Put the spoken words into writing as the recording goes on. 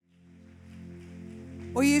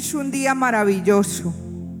Hoy es un día maravilloso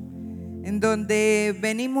en donde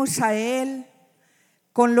venimos a Él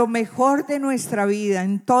con lo mejor de nuestra vida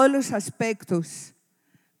en todos los aspectos,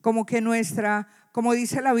 como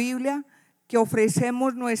dice la Biblia, que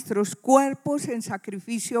ofrecemos nuestros cuerpos en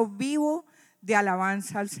sacrificio vivo de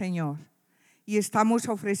alabanza al Señor. Y estamos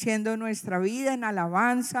ofreciendo nuestra vida en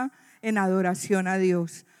alabanza, en adoración a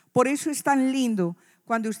Dios. Por eso es tan lindo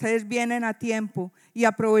cuando ustedes vienen a tiempo y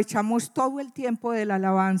aprovechamos todo el tiempo de la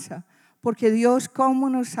alabanza, porque Dios cómo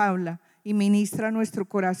nos habla y ministra nuestro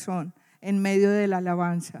corazón en medio de la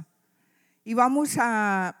alabanza. Y vamos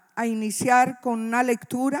a iniciar con una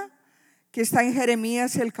lectura que está en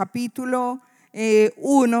Jeremías, el capítulo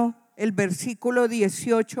 1, el versículo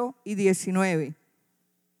 18 y 19.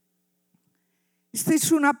 Esta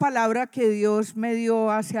es una palabra que Dios me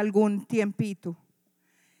dio hace algún tiempito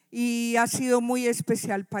y ha sido muy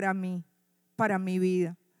especial para mí, para mi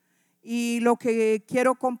vida. Y lo que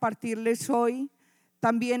quiero compartirles hoy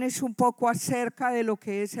también es un poco acerca de lo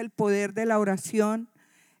que es el poder de la oración.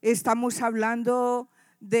 Estamos hablando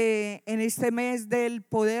en este mes del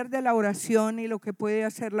poder de la oración y lo que puede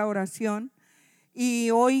hacer la oración. Y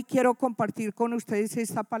hoy quiero compartir con ustedes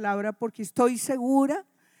esta palabra porque estoy segura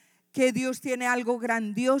que Dios tiene algo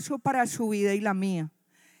grandioso para su vida y la mía.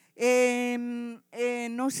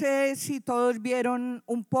 No sé si todos vieron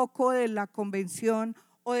un poco de la convención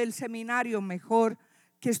o del seminario mejor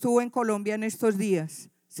que estuvo en Colombia en estos días.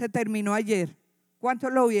 Se terminó ayer.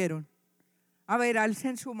 ¿Cuántos lo vieron? A ver,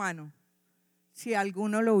 alcen su mano si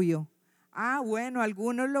alguno lo vio. Bueno,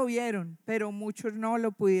 algunos lo vieron, pero muchos no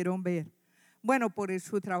lo pudieron ver. Bueno, por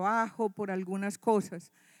su trabajo, por algunas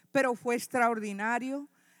cosas, pero fue extraordinario.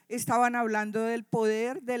 Estaban hablando del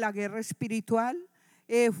poder de la guerra espiritual.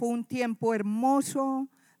 Fue un tiempo hermoso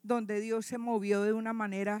donde Dios se movió de una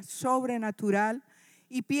manera sobrenatural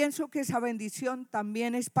y pienso que esa bendición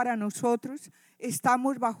también es para nosotros.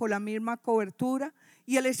 Estamos bajo la misma cobertura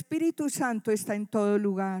y el Espíritu Santo está en todo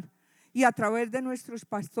lugar, y a través de nuestros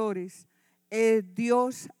pastores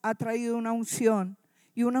Dios ha traído una unción,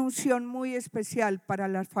 y una unción muy especial para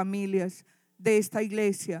las familias de esta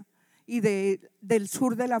iglesia y del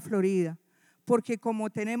sur de la Florida, porque como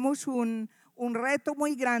tenemos un reto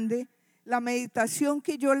muy grande, la meditación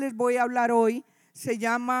que yo les voy a hablar hoy se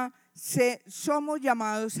llama Somos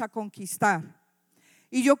llamados a conquistar.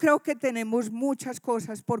 Y yo creo que tenemos muchas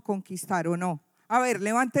cosas por conquistar, ¿o no? A ver,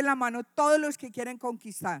 levanten la mano todos los que quieren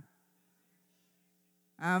conquistar.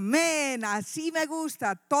 Amén, así me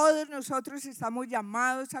gusta. Todos nosotros estamos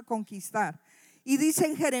llamados a conquistar. Y dice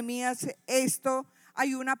en Jeremías esto,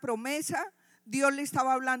 hay una promesa. Dios le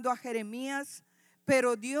estaba hablando a Jeremías,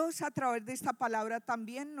 pero Dios a través de esta palabra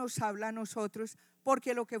también nos habla a nosotros,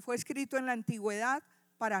 porque lo que fue escrito en la antigüedad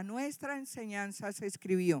para nuestra enseñanza se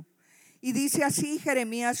escribió. Y dice así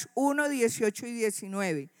Jeremías 1, 18 y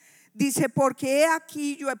 19. Dice: porque he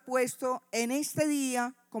aquí yo he puesto en este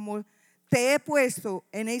día, te he puesto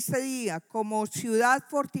en este día como ciudad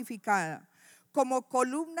fortificada, como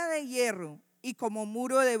columna de hierro y como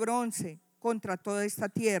muro de bronce contra toda esta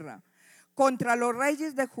tierra, contra los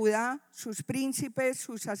reyes de Judá, sus príncipes,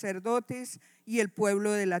 sus sacerdotes y el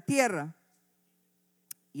pueblo de la tierra.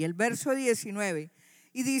 Y el verso 19,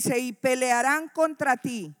 y dice: y pelearán contra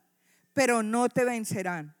ti, pero no te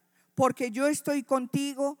vencerán, porque yo estoy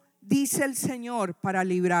contigo, dice el Señor, para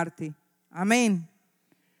librarte. Amén.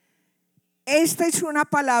 Esta es una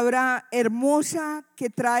palabra hermosa que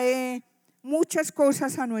trae muchas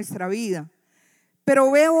cosas a nuestra vida, pero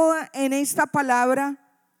veo en esta palabra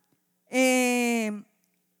que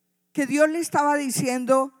Dios le estaba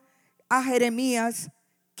diciendo a Jeremías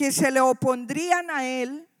que se le opondrían a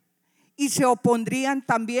él y se opondrían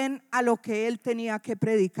también a lo que él tenía que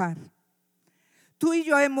predicar. Tú y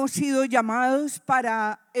yo hemos sido llamados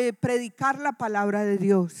para predicar la palabra de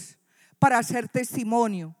Dios, para hacer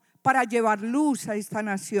testimonio, para llevar luz a esta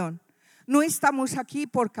nación. No estamos aquí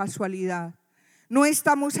por casualidad, no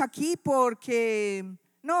estamos aquí porque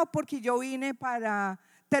yo vine para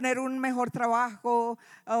tener un mejor trabajo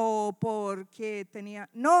o porque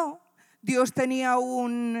Dios tenía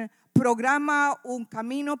un programa, un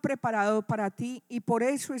camino preparado para ti, y por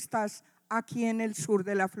eso estás aquí en el sur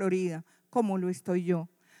de la Florida, como lo estoy yo.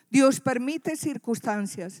 Dios permite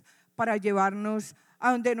circunstancias para llevarnos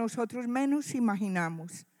a donde nosotros menos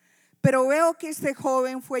imaginamos. Pero veo que este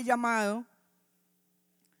joven fue llamado,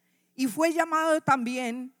 y fue llamado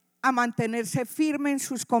también a mantenerse firme en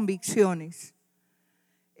sus convicciones.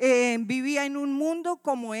 Vivía en un mundo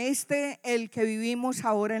como el que vivimos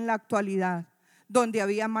ahora en la actualidad, donde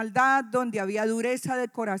había maldad, donde había dureza de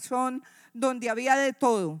corazón, donde había de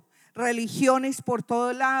todo, religiones por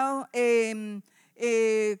todo lado,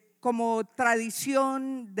 como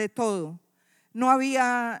tradición de todo. No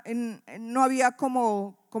había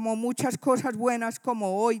como muchas cosas buenas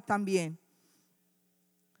como hoy también.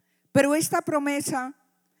 Pero esta promesa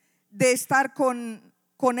de estar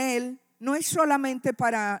con Él no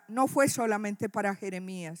fue solamente para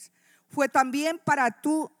Jeremías, fue también para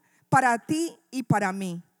ti y para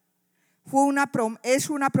mí. Es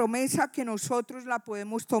una promesa que nosotros la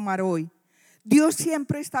podemos tomar hoy. Dios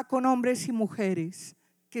siempre está con hombres y mujeres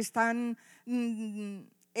que están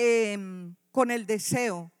con el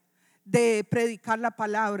deseo de predicar la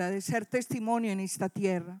palabra, de ser testimonio en esta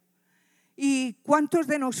tierra. ¿Y cuántos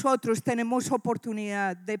de nosotros tenemos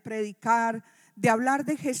oportunidad de predicar, de hablar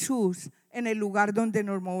de Jesús en el lugar donde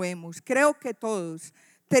nos movemos? Creo que todos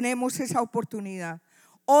tenemos esa oportunidad.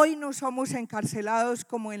 Hoy no somos encarcelados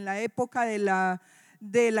como en la época de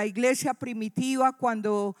la iglesia primitiva,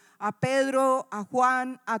 cuando a Pedro, a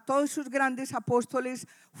Juan, a todos sus grandes apóstoles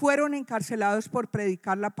fueron encarcelados por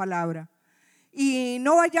predicar la palabra. Y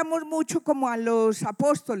no vayamos mucho como a los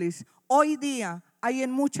apóstoles. Hoy día hay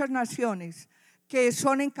en muchas naciones que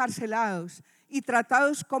son encarcelados y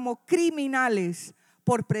tratados como criminales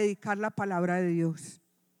por predicar la palabra de Dios.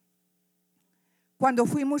 Cuando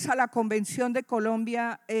fuimos a la convención de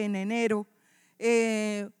Colombia en enero,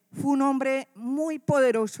 fue un hombre muy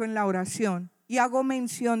poderoso en la oración, y hago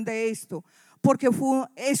mención de esto porque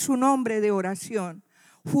es un hombre de oración.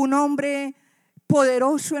 Fue un hombre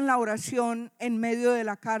poderoso en la oración en medio de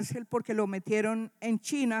la cárcel, porque lo metieron en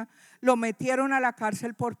China, lo metieron a la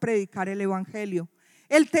cárcel por predicar el evangelio.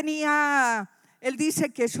 Él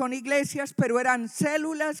dice que son iglesias, pero eran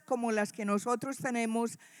células como las que nosotros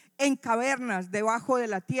tenemos en cavernas, debajo de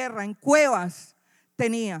la tierra, en cuevas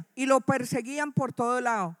tenía, y lo perseguían por todo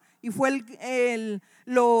lado. Y fue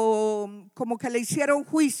como que le hicieron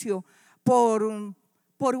juicio por un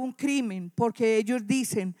crimen, porque ellos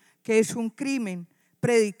dicen que es un crimen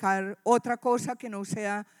predicar otra cosa que no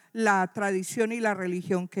sea la tradición y la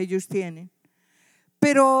religión que ellos tienen.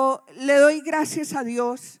 Pero le doy gracias a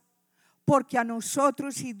Dios, porque a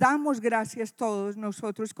nosotros, y damos gracias todos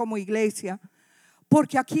nosotros como iglesia,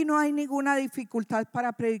 porque aquí no hay ninguna dificultad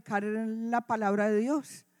para predicar la palabra de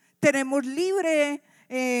Dios. Tenemos libre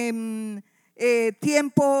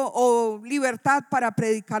tiempo o libertad para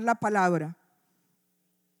predicar la palabra.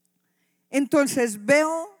 Entonces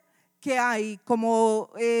veo que hay, como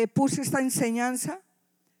puse esta enseñanza,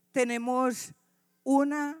 tenemos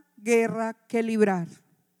una guerra que librar.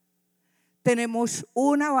 Tenemos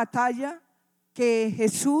una batalla que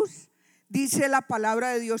Jesús, dice la palabra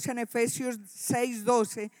de Dios en Efesios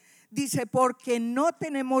 6:12, dice: porque no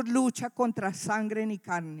tenemos lucha contra sangre ni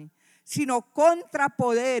carne, sino contra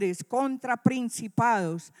poderes, contra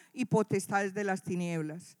principados y potestades de las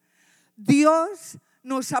tinieblas. Dios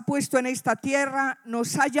nos ha puesto en esta tierra,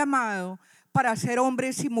 nos ha llamado para ser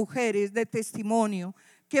hombres y mujeres de testimonio,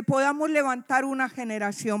 que podamos levantar una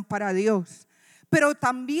generación para Dios. Pero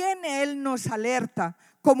también Él nos alerta,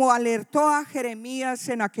 como alertó a Jeremías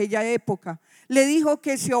en aquella época. Le dijo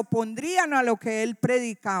que se opondrían a lo que Él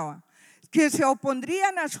predicaba, que se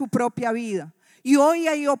opondrían a su propia vida. Y hoy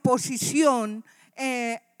hay oposición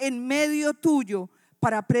en medio tuyo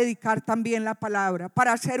para predicar también la palabra,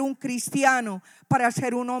 para ser un cristiano, para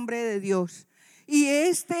ser un hombre de Dios. Y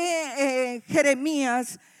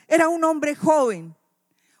Jeremías era un hombre joven,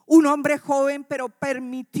 pero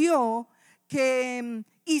permitió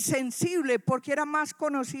y sensible, porque era más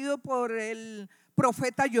conocido por el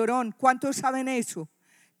profeta llorón. ¿Cuántos saben eso?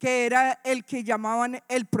 Que era el que llamaban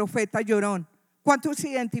el profeta llorón. ¿Cuántos se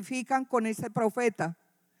identifican con este profeta?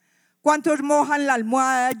 ¿Cuántos mojan la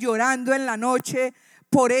almohada llorando en la noche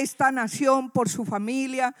por esta nación, por su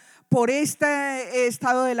familia, por este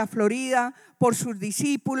estado de la Florida, por sus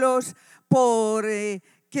discípulos, por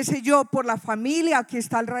por la familia que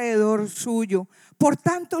está alrededor suyo, por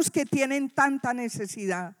tantos que tienen tanta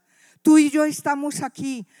necesidad? Tú y yo estamos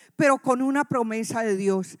aquí, pero con una promesa de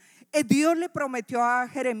Dios. Dios le prometió a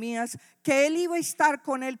Jeremías que Él iba a estar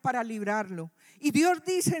con él para librarlo. Y Dios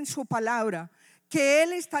dice en su palabra que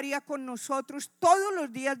Él estaría con nosotros todos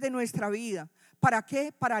los días de nuestra vida. ¿Para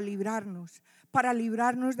qué? Para librarnos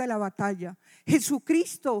de la batalla.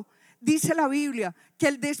 Jesucristo, dice la Biblia, que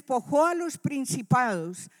Él despojó a los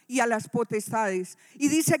principados y a las potestades, y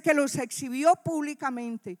dice que los exhibió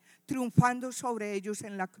públicamente, triunfando sobre ellos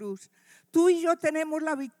en la cruz. Tú y yo tenemos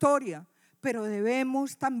la victoria, pero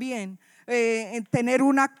debemos también tener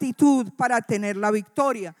una actitud para tener la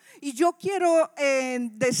victoria. Y yo quiero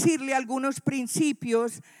decirle algunos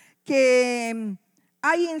principios que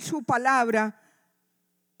hay en su palabra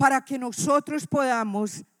para que nosotros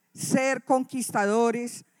podamos ser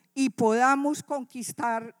conquistadores y podamos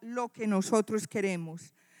conquistar lo que nosotros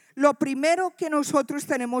queremos. Lo primero que nosotros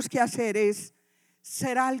tenemos que hacer es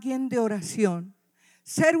ser alguien de oración,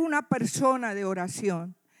 ser una persona de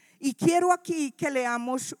oración. Y quiero aquí que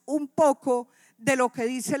leamos un poco de lo que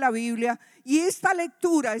dice la Biblia, y esta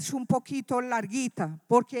lectura es un poquito larguita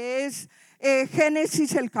porque es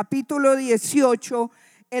Génesis el capítulo 18,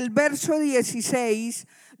 el verso 16,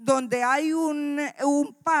 donde hay un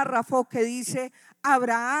párrafo que dice: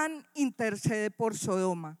 Abraham intercede por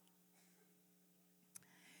Sodoma.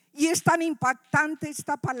 Y es tan impactante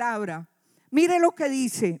esta palabra. Mire lo que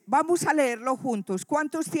dice, vamos a leerlo juntos.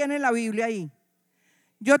 ¿Cuántos tienen la Biblia ahí?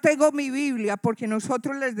 Yo tengo mi Biblia porque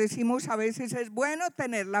nosotros les decimos a veces es bueno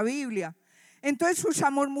tener la Biblia. Entonces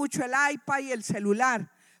usamos mucho el iPad y el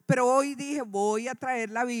celular, pero hoy dije voy a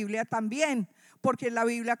traer la Biblia también, porque es la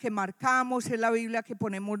Biblia que marcamos, es la Biblia que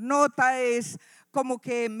ponemos nota, es como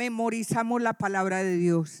que memorizamos la palabra de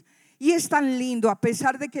Dios. Y es tan lindo, a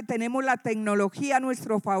pesar de que tenemos la tecnología a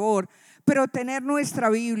nuestro favor, pero tener nuestra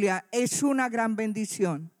Biblia es una gran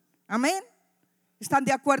bendición. Amén. ¿Están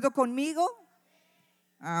de acuerdo conmigo?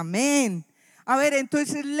 Amén. A ver,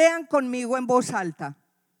 entonces lean conmigo en voz alta,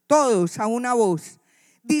 todos a una voz.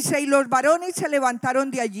 Dice: y los varones se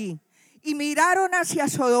levantaron de allí y miraron hacia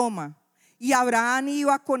Sodoma, y Abraham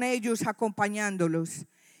iba con ellos acompañándolos.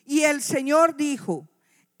 Y el Señor dijo: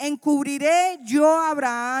 ¿encubriré yo a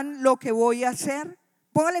Abraham lo que voy a hacer?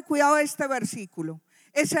 Póngale cuidado a este versículo.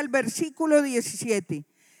 Es el versículo 17.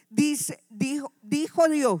 Dijo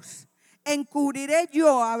Dios: ¿encubriré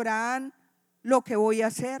yo a Abraham lo que voy a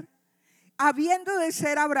hacer? Habiendo de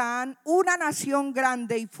ser Abraham una nación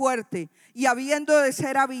grande y fuerte, y habiendo de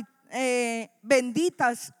ser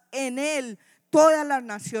benditas en él todas las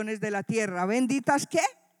naciones de la tierra. ¿Benditas qué?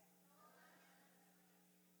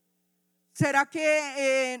 ¿Será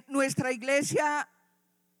que nuestra iglesia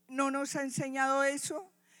no nos ha enseñado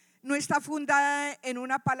eso? ¿No está fundada en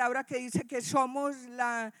una palabra que dice que somos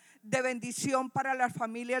la de bendición para las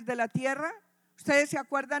familias de la tierra? ¿Ustedes se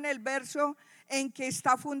acuerdan el verso en que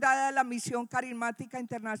está fundada la Misión Carismática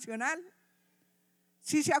Internacional?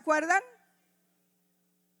 ¿Sí se acuerdan?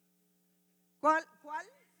 ¿Cuál?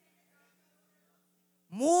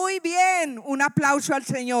 Muy bien, un aplauso al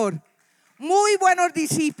Señor. Muy buenos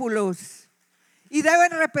discípulos. Y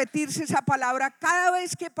deben repetirse esa palabra cada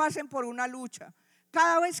vez que pasen por una lucha,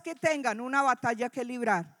 cada vez que tengan una batalla que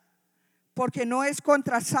librar, porque no es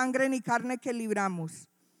contra sangre ni carne que libramos.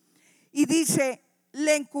 Y dice: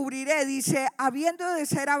 le encubriré, dice, habiendo de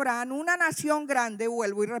ser Abraham una nación grande,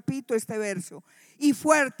 vuelvo y repito este verso, y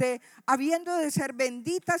fuerte, habiendo de ser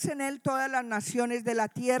benditas en él todas las naciones de la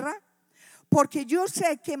tierra, porque yo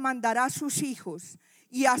sé que mandará a sus hijos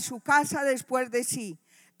y a su casa después de sí,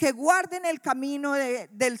 que guarden el camino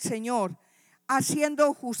del Señor,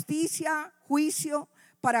 haciendo justicia, juicio,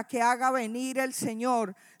 para que haga venir el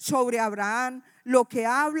Señor sobre Abraham lo que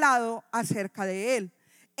ha hablado acerca de él.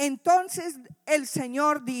 Entonces el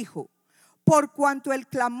Señor dijo: por cuanto el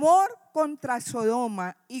clamor contra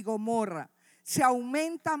Sodoma y Gomorra se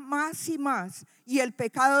aumenta más y más, y el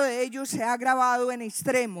pecado de ellos se ha agravado en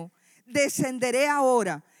extremo, descenderé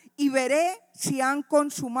ahora y veré si han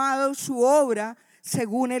consumado su obra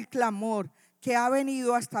según el clamor que ha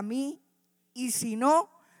venido hasta mí, y si no,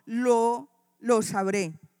 lo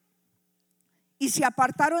sabré. Y se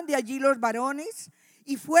apartaron de allí los varones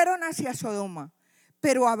y fueron hacia Sodoma.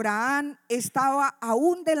 Pero Abraham estaba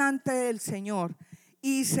aún delante del Señor,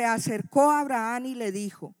 y se acercó a Abraham y le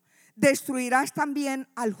dijo: ¿destruirás también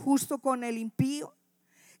al justo con el impío?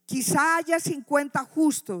 Quizá haya 50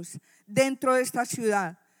 justos dentro de esta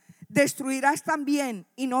ciudad. ¿Destruirás también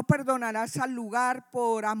y no perdonarás al lugar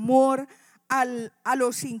por amor a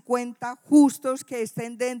los 50 justos que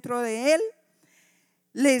estén dentro de él?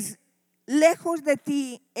 Lejos de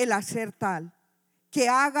ti el hacer tal, que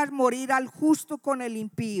hagas morir al justo con el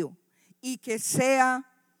impío, y que sea,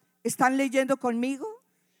 ¿están leyendo conmigo?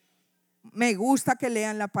 Me gusta que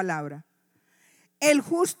lean la palabra. El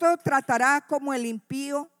justo tratará como el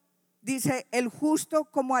impío, dice, el justo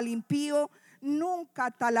como al impío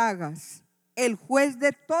nunca tal hagas. El juez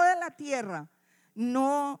de toda la tierra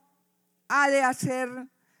no ha de hacer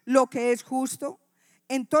lo que es justo.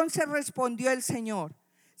 Entonces respondió el Señor: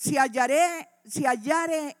 si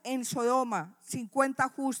hallare en Sodoma 50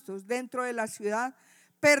 justos dentro de la ciudad,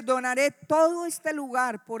 perdonaré todo este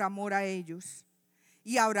lugar por amor a ellos.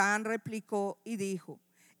 Y Abraham replicó y dijo: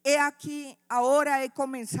 he aquí, ahora he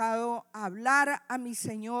comenzado a hablar a mi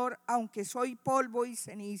Señor, aunque soy polvo y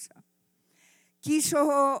ceniza.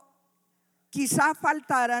 Quizá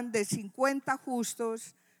faltaran de 50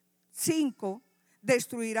 justos 5,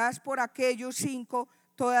 destruirás por aquellos 5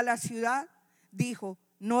 toda la ciudad? Dijo: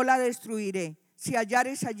 no la destruiré, si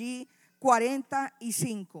hallares allí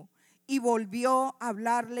 45. Y volvió a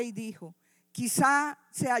hablarle y dijo: quizá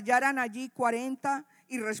se hallaran allí 40.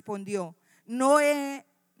 Y respondió: no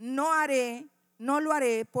lo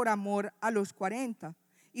haré por amor a los 40.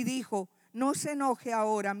 Y dijo: no se enoje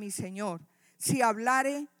ahora mi señor, si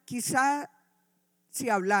hablare, quizá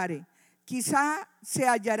se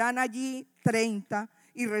hallarán allí 30.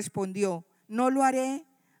 Y respondió: no lo haré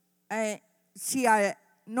si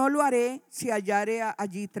hallare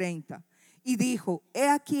allí 30. Y dijo: he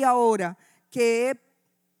aquí ahora que he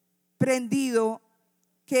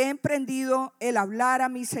emprendido el hablar a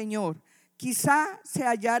mi señor, quizá se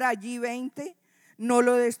hallara allí 20. No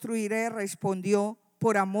lo destruiré, respondió,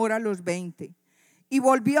 por amor a los 20. Y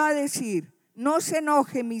volvió a decir: no se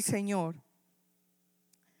enoje mi señor,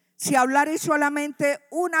 si hablare solamente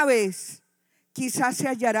una vez, quizás se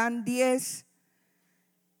hallarán 10.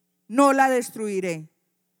 No la destruiré,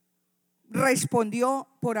 respondió,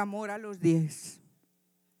 por amor a los 10.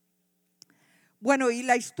 Bueno, y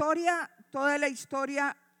toda la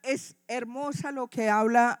historia es hermosa, lo que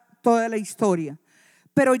habla toda la historia.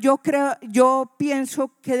 Pero yo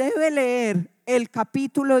pienso que debe leer el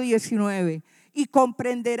capítulo 19 y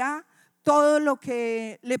comprenderá todo lo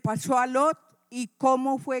que le pasó a Lot y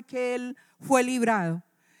cómo fue que él fue librado.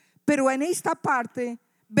 Pero en esta parte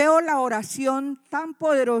veo la oración tan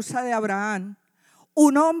poderosa de Abraham,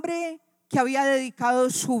 un hombre que había dedicado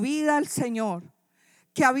su vida al Señor,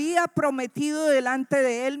 que había prometido delante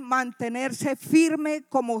de él mantenerse firme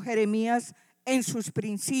como Jeremías en sus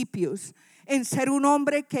principios, en ser un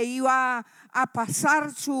hombre que iba a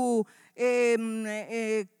pasar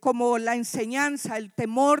como la enseñanza, el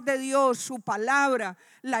temor de Dios, su palabra,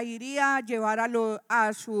 la iría a llevar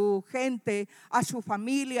a su gente, a su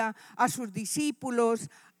familia, a sus discípulos,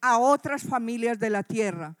 a otras familias de la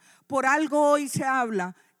tierra. Por algo hoy se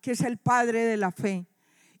habla que es el padre de la fe.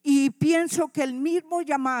 Y pienso que el mismo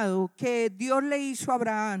llamado que Dios le hizo a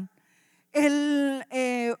Abraham, él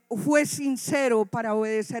fue sincero para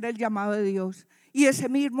obedecer el llamado de Dios. Y ese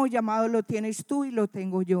mismo llamado lo tienes tú y lo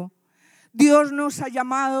tengo yo. Dios nos ha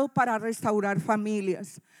llamado para restaurar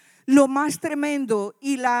familias. Lo más tremendo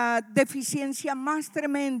y la deficiencia más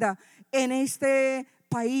tremenda en este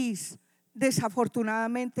país,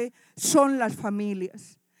 desafortunadamente, son las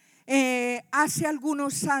familias. Hace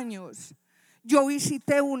algunos años yo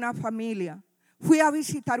visité una familia, fui a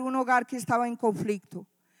visitar un hogar que estaba en conflicto.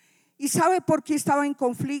 ¿Y sabe por qué estaba en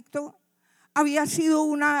conflicto? Había sido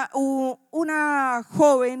una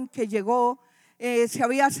joven que llegó, se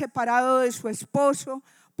había separado de su esposo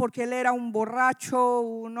porque él era un borracho,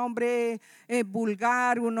 un hombre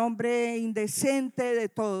vulgar, un hombre indecente, de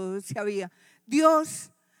todo.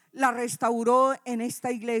 Dios la restauró en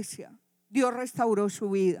esta iglesia, Dios restauró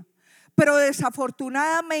su vida. Pero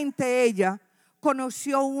desafortunadamente ella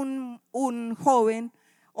conoció un joven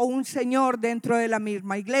o un señor dentro de la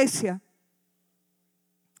misma iglesia.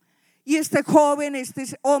 Y este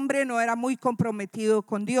hombre no era muy comprometido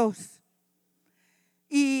con Dios.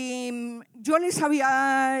 Y yo les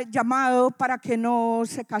había llamado para que no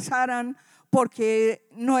se casaran porque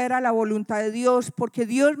no era la voluntad de Dios, porque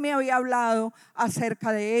Dios me había hablado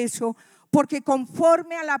acerca de eso, porque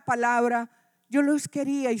conforme a la palabra yo los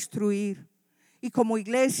quería instruir. Y como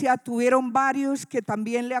iglesia tuvieron varios que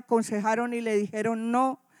también le aconsejaron y le dijeron: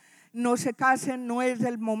 no se casen, no es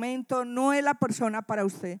el momento, no es la persona para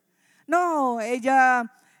usted. No,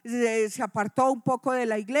 ella se apartó un poco de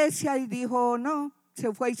la iglesia y dijo no,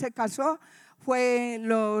 se fue y se casó.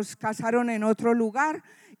 Los casaron en otro lugar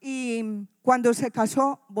y cuando se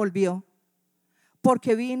casó volvió,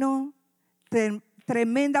 porque vino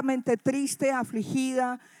tremendamente triste,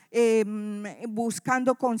 afligida,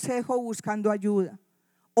 buscando consejo, buscando ayuda.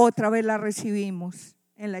 Otra vez la recibimos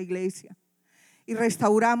en la iglesia y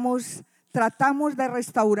tratamos de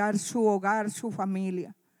restaurar su hogar, su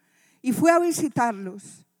familia. Y fui a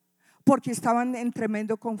visitarlos porque estaban en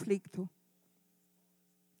tremendo conflicto.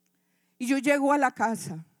 Y yo llego a la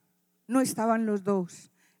casa, no estaban los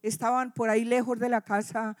dos, estaban por ahí lejos de la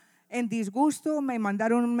casa en disgusto. Me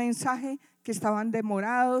mandaron un mensaje que estaban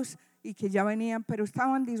demorados y que ya venían, pero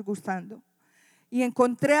estaban disgustando. Y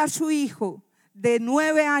encontré a su hijo de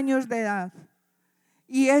 9 años de edad.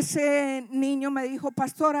 Y ese niño me dijo: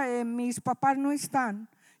 pastora, mis papás no están.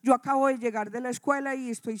 Yo acabo de llegar de la escuela y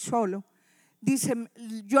estoy solo.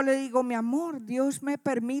 Yo le digo: mi amor, Dios me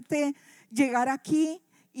permite llegar aquí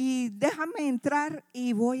y déjame entrar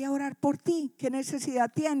y voy a orar por ti. ¿Qué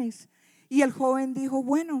necesidad tienes? Y el joven dijo: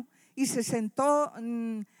 bueno, y se sentó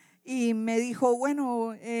y me dijo: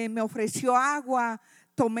 bueno, me ofreció agua,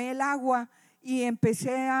 tomé el agua y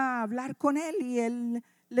empecé a hablar con él y él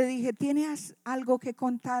le dije, ¿tienes algo que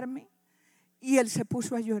contarme? Y él se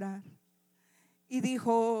puso a llorar y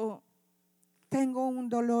dijo, tengo un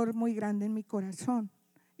dolor muy grande en mi corazón.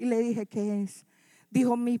 Y le dije, ¿qué es?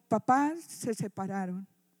 Dijo, mis papás se separaron.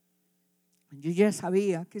 Yo ya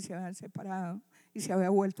sabía que se habían separado y se había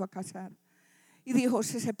vuelto a casar. Y dijo,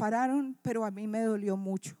 se separaron, pero a mí me dolió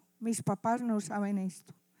mucho. Mis papás no saben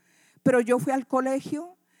esto. Pero yo fui al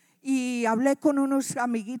colegio y hablé con unos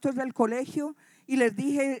amiguitos del colegio y les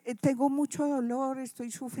dije, tengo mucho dolor,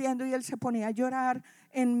 estoy sufriendo. Y él se ponía a llorar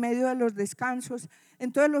en medio de los descansos.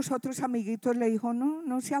 Entonces los otros amiguitos le dijo,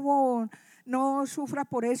 no sea bobo, no sufra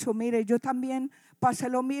por eso. Mire, yo también pasé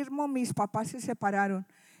lo mismo, mis papás se separaron.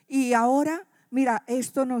 Y ahora, mira,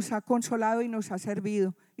 esto nos ha consolado y nos ha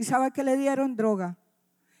servido. ¿Y sabe qué le dieron? Droga.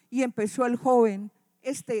 Y empezó el joven,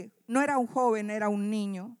 no era un joven, era un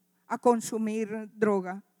niño, a consumir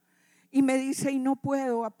droga. Y me dice, y no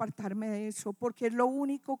puedo apartarme de eso, porque es lo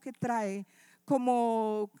único que trae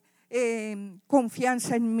como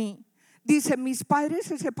confianza en mí. Dice, mis padres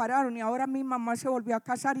se separaron y ahora mi mamá se volvió a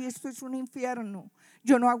casar y esto es un infierno.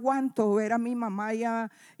 Yo no aguanto ver a mi mamá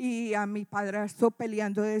y a mi padrastro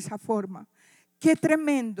peleando de esa forma. Qué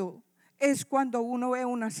tremendo es cuando uno ve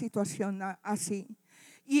una situación así.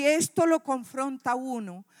 Y esto lo confronta a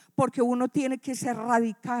uno, porque uno tiene que ser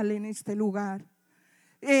radical en este lugar.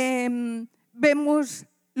 Vemos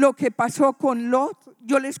lo que pasó con Lot.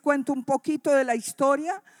 Yo les cuento un poquito de la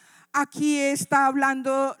historia. Aquí está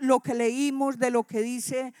hablando lo que leímos, de lo que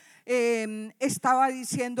dice, estaba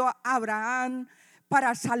diciendo Abraham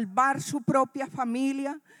para salvar su propia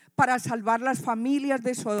familia, para salvar las familias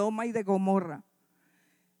de Sodoma y de Gomorra.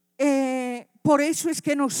 Por eso es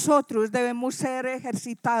que nosotros debemos ser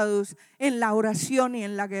ejercitados en la oración y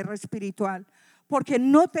en la guerra espiritual, porque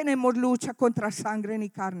no tenemos lucha contra sangre ni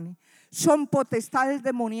carne. Son potestades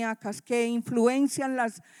demoníacas que influencian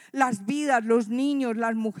las vidas, los niños,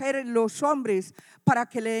 las mujeres, los hombres, para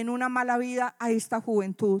que le den una mala vida a esta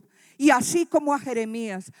juventud. Y así como a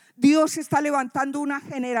Jeremías, Dios está levantando una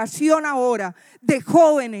generación ahora de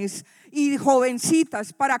jóvenes y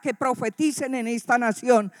jovencitas para que profeticen en esta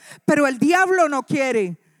nación. Pero el diablo no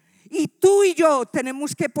quiere. Y tú y yo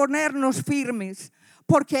tenemos que ponernos firmes,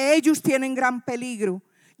 porque ellos tienen gran peligro.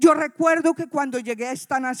 Yo recuerdo que cuando llegué a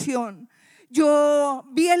esta nación, yo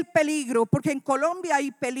vi el peligro, porque en Colombia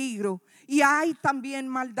hay peligro y hay también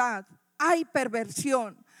maldad, hay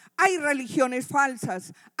perversión, hay religiones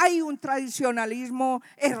falsas, hay un tradicionalismo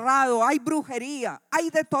errado, hay brujería, hay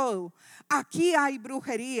de todo. Aquí hay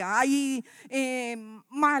brujería, hay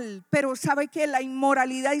mal, pero sabe que la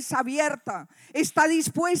inmoralidad es abierta, está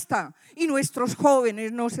dispuesta y nuestros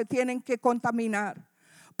jóvenes no se tienen que contaminar.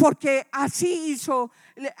 Porque así hizo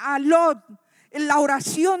a Lot. En la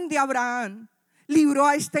oración de Abraham libró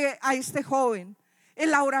a este joven. En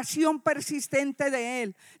la oración persistente de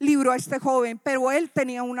él libró a este joven. Pero él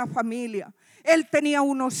tenía una familia, él tenía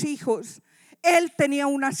unos hijos, él tenía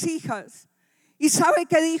unas hijas. ¿Y sabe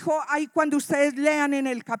qué dijo ahí cuando ustedes lean en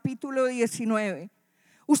el capítulo 19?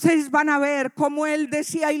 Ustedes van a ver cómo él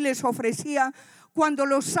decía y les ofrecía cuando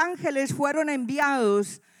los ángeles fueron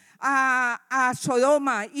enviados a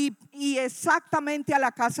Sodoma y exactamente a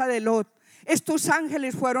la casa de Lot. Estos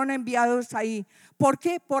ángeles fueron enviados ahí. ¿Por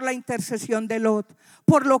qué? Por la intercesión de Lot,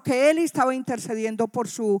 por lo que él estaba intercediendo por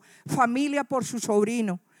su familia, por su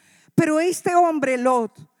sobrino. Pero este hombre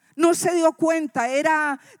Lot no se dio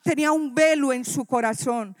cuenta, tenía un velo en su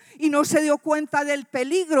corazón y no se dio cuenta del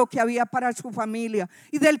peligro que había para su familia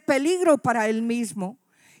y del peligro para él mismo.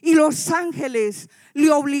 Y los ángeles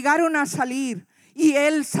le obligaron a salir. Y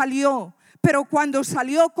él salió, pero cuando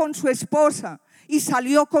salió con su esposa y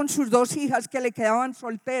salió con sus dos hijas que le quedaban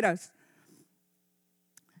solteras,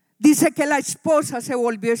 dice que la esposa se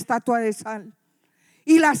volvió estatua de sal.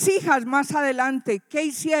 Y las hijas más adelante, ¿qué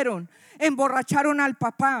hicieron? Emborracharon al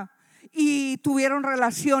papá y tuvieron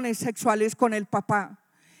relaciones sexuales con el papá.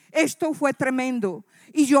 Esto fue tremendo.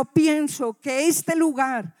 Y yo pienso que este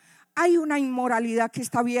lugar, hay una inmoralidad que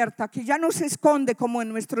está abierta, que ya no se esconde como en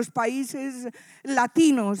nuestros países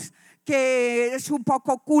latinos, que es un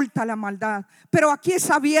poco oculta la maldad, pero aquí es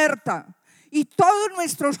abierta y todos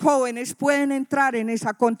nuestros jóvenes pueden entrar en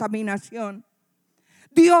esa contaminación.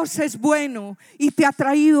 Dios es bueno y te ha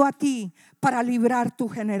traído a ti para librar tu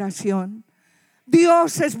generación.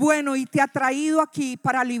 Dios es bueno y te ha traído aquí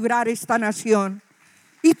para librar esta nación.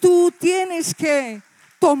 Y tú tienes que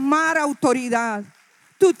tomar autoridad.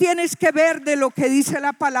 Tú tienes que ver de lo que dice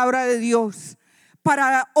la palabra de Dios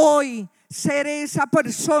para hoy ser esa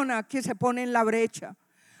persona que se pone en la brecha.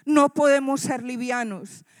 No podemos ser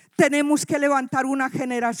livianos. Tenemos que levantar una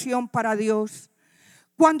generación para Dios.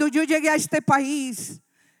 Cuando yo llegué a este país,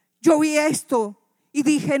 yo vi esto y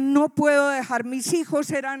dije, no puedo dejar. Mis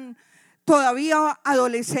hijos eran todavía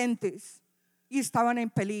adolescentes y estaban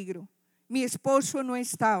en peligro. Mi esposo no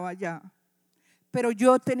estaba ya, pero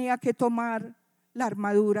yo tenía que tomar la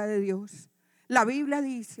armadura de Dios. La Biblia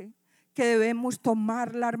dice que debemos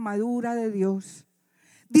tomar la armadura de Dios.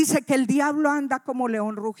 Dice que el diablo anda como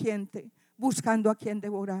león rugiente, buscando a quien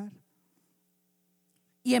devorar.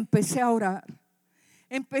 Y empecé a orar.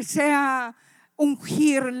 Empecé a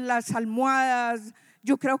ungir las almohadas.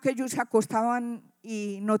 Yo creo que ellos se acostaban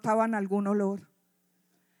y notaban algún olor.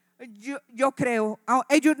 Yo creo,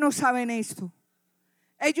 ellos no saben esto.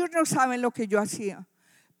 Ellos no saben lo que yo hacía.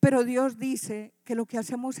 Pero Dios dice que lo que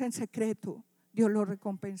hacemos en secreto, Dios lo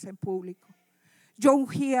recompensa en público. Yo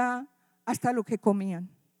ungía hasta lo que comían.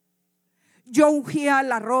 Yo ungía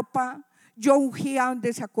la ropa. Yo ungía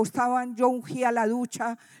donde se acostaban, yo ungía la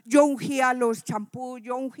ducha, yo ungía los champús,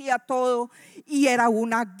 yo ungía todo. Y era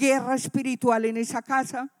una guerra espiritual en esa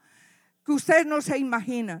casa que ustedes no se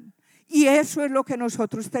imaginan. Y eso es lo que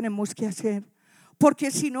nosotros tenemos que hacer. Porque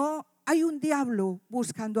si no, hay un diablo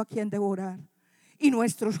buscando a quien devorar. Y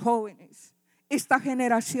nuestros jóvenes, esta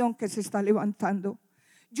generación que se está levantando,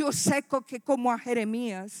 yo sé que como a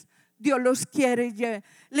Jeremías, Dios los quiere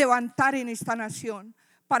levantar en esta nación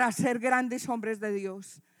para ser grandes hombres de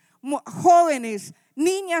Dios. Jóvenes,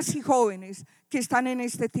 niñas y jóvenes que están en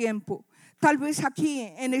este tiempo. Tal vez aquí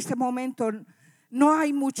en este momento no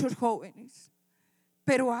hay muchos jóvenes,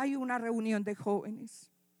 pero hay una reunión de jóvenes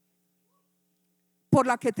por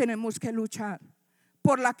la que tenemos que luchar,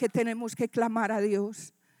 por la que tenemos que clamar a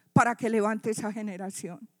Dios para que levante esa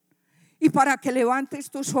generación y para que levante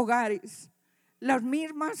estos hogares, los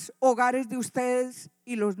mismos hogares de ustedes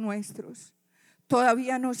y los nuestros.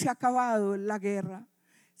 Todavía no se ha acabado la guerra.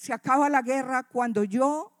 Se acaba la guerra cuando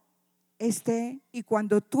yo esté y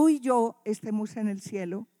cuando tú y yo estemos en el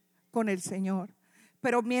cielo con el Señor.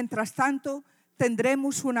 Pero mientras tanto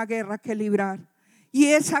tendremos una guerra que librar. Y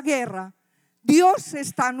esa guerra, Dios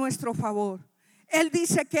está a nuestro favor. Él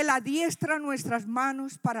dice que Él adiestra nuestras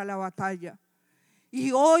manos para la batalla.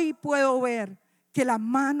 Y hoy puedo ver que la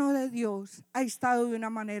mano de Dios ha estado de una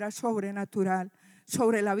manera sobrenatural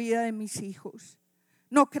sobre la vida de mis hijos.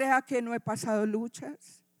 No crea que no he pasado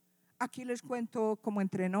luchas. Aquí les cuento como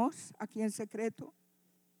entre nos, aquí en secreto.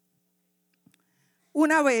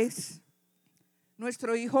 Una vez,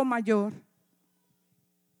 nuestro hijo mayor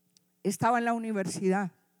estaba en la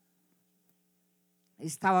universidad.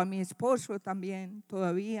 Estaba mi esposo también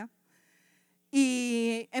todavía.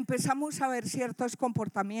 Y empezamos a ver ciertos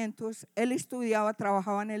comportamientos. Él estudiaba,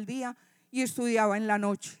 trabajaba en el día y estudiaba en la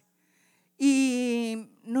noche. Y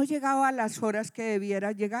no llegaba a las horas que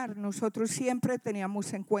debiera llegar. Nosotros siempre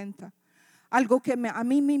teníamos en cuenta algo que a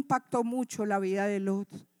mí me impactó mucho la vida de Lot.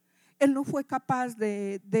 Él no fue capaz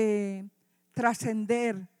de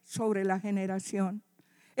trascender sobre la generación.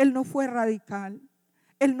 Él no fue radical.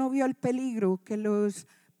 Él no vio el peligro que los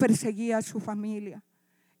perseguía a su familia.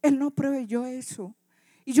 Él no preveyó eso.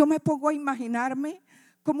 Y yo me pongo a imaginarme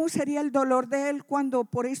cómo sería el dolor de él cuando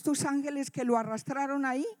por estos ángeles que lo arrastraron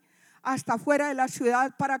ahí hasta fuera de la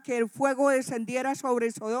ciudad para que el fuego descendiera sobre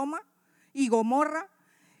Sodoma y Gomorra.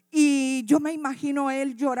 Y yo me imagino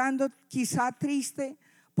él llorando, quizá triste,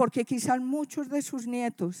 porque quizás muchos de sus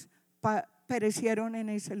nietos perecieron en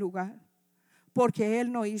ese lugar, porque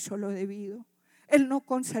él no hizo lo debido. Él no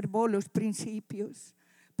conservó los principios.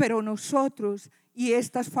 Pero nosotros y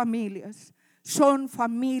estas familias son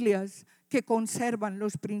familias que conservan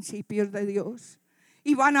los principios de Dios.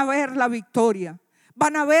 Y van a ver la victoria.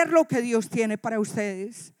 Van a ver lo que Dios tiene para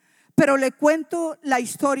ustedes. Pero le cuento la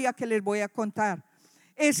historia que les voy a contar.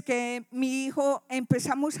 Es que mi hijo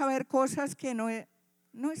empezamos a ver cosas que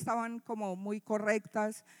no estaban como muy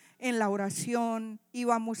correctas en la oración.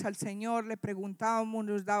 Íbamos al Señor, le preguntábamos,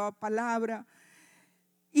 nos daba palabra.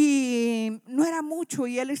 Y no era mucho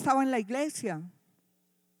y él estaba en la iglesia.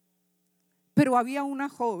 Pero había una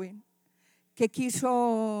joven que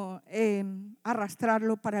quiso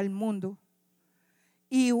arrastrarlo para el mundo.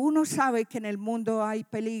 Y uno sabe que en el mundo hay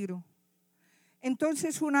peligro.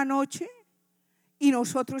 Entonces una noche, y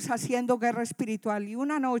nosotros haciendo guerra espiritual, y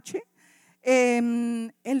una noche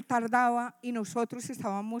él tardaba y nosotros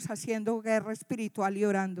estábamos haciendo guerra espiritual y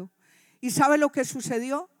orando. ¿Y sabe lo que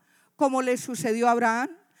sucedió? Como le sucedió a Abraham.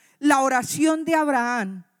 La oración de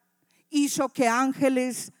Abraham hizo que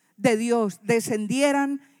ángeles de Dios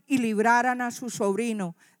descendieran y libraran a su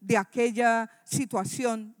sobrino de aquella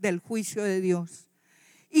situación del juicio de Dios.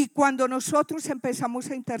 Y cuando nosotros empezamos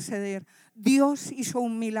a interceder, Dios hizo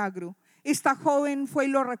un milagro. Esta joven fue y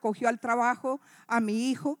lo recogió al trabajo a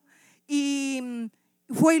mi hijo y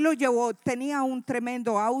fue y lo llevó. Tenía un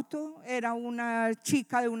tremendo auto, era una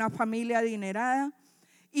chica de una familia adinerada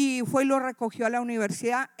y fue y lo recogió a la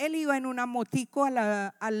universidad. Él iba en una motico a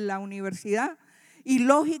la universidad y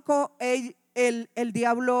lógico, el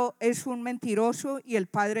diablo es un mentiroso y el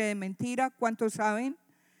padre de mentira. ¿Cuántos saben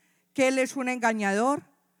que él es un engañador?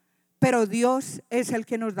 Pero Dios es el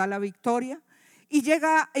que nos da la victoria. Y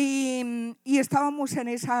llega y estábamos en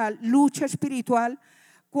esa lucha espiritual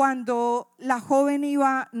cuando la joven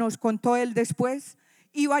iba, nos contó él después,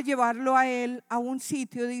 iba a llevarlo a él a un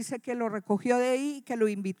sitio. Dice que lo recogió de ahí, que lo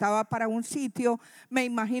invitaba para un sitio. Me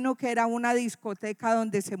imagino que era una discoteca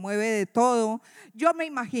donde se mueve de todo. Yo me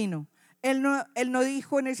imagino. Él no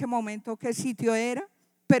dijo en ese momento qué sitio era,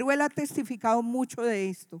 pero él ha testificado mucho de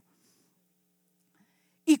esto.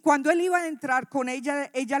 Y cuando él iba a entrar con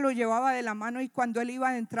ella, ella lo llevaba de la mano, y cuando él iba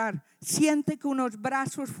a entrar, siente que unos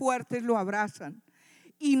brazos fuertes lo abrazan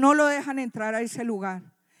y no lo dejan entrar a ese lugar.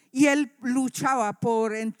 Y él luchaba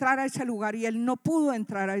por entrar a ese lugar y él no pudo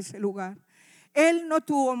entrar a ese lugar. Él no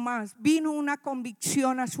tuvo más, vino una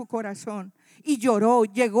convicción a su corazón y lloró,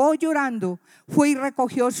 llegó llorando, fue y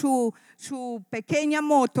recogió su pequeña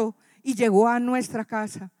moto y llegó a nuestra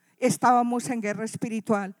casa. Estábamos en guerra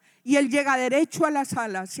espiritual. Y él llega derecho a la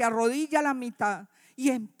sala, se arrodilla a la mitad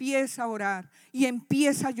y empieza a orar y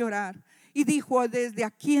empieza a llorar. Y dijo: desde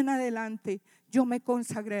aquí en adelante yo me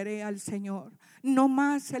consagraré al Señor. No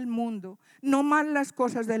más el mundo, no más las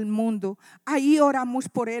cosas del mundo. Ahí oramos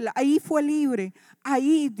por él, ahí fue libre.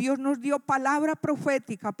 Ahí Dios nos dio palabra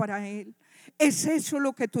profética para él. Es eso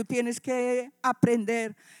lo que tú tienes que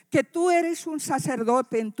aprender, que tú eres un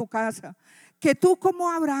sacerdote en tu casa, que tú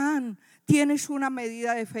como Abraham tienes una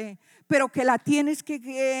medida de fe, pero que la tienes que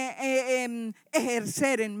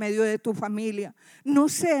ejercer en medio de tu familia. No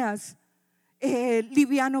seas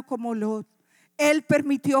liviano como Lot. Él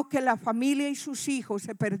permitió que la familia y sus hijos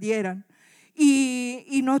se perdieran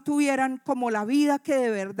y no tuvieran como la vida que de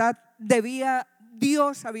verdad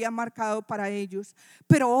Dios había marcado para ellos.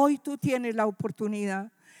 Pero hoy tú tienes la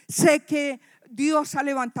oportunidad. Sé que Dios ha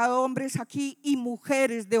levantado hombres aquí y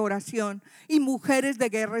mujeres de oración y mujeres de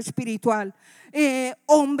guerra espiritual.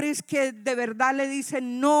 Hombres que de verdad le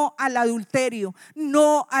dicen no al adulterio,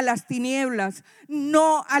 no a las tinieblas,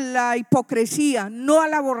 no a la hipocresía, no a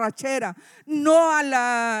la borrachera, no a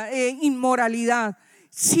la inmoralidad,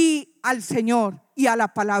 sí al Señor y a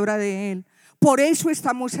la palabra de Él. Por eso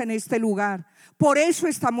estamos en este lugar, por eso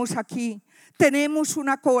estamos aquí. Tenemos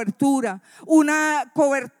una cobertura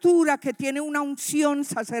que tiene una unción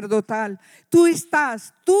sacerdotal. Tú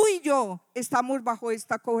y yo estamos bajo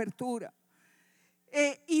esta cobertura.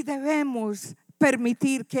 Y debemos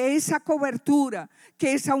permitir que esa cobertura,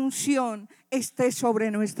 que esa unción esté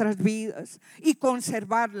sobre nuestras vidas y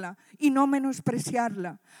conservarla y no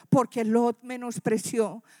menospreciarla, porque Lot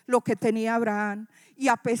menospreció lo que tenía Abraham y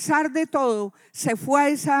a pesar de todo se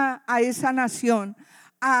fue a esa nación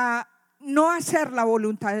a no hacer la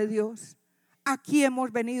voluntad de Dios. Aquí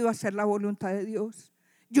hemos venido a hacer la voluntad de Dios.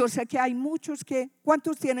 Yo sé que hay muchos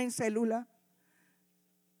 ¿cuántos tienen célula?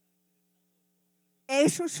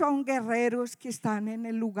 Esos son guerreros que están en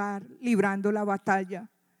el lugar librando la batalla.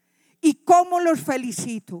 Y cómo los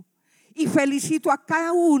felicito. Y felicito a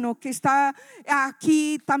cada uno que está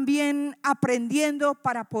aquí también aprendiendo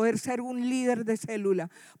para poder ser un líder de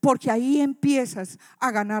célula, porque ahí empiezas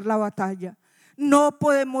a ganar la batalla. No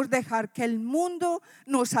podemos dejar que el mundo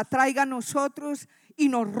nos atraiga a nosotros y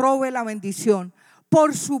nos robe la bendición.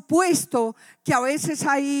 Por supuesto que a veces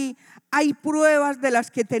hay pruebas de las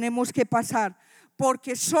que tenemos que pasar,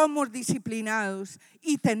 porque somos disciplinados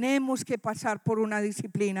y tenemos que pasar por una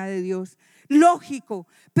disciplina de Dios. Lógico,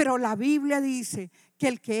 pero la Biblia dice que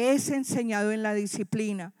el que es enseñado en la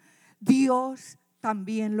disciplina, Dios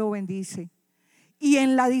también lo bendice. Y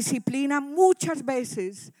en la disciplina muchas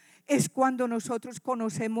veces es cuando nosotros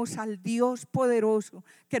conocemos al Dios poderoso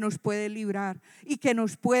que nos puede librar y que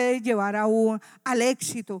nos puede llevar al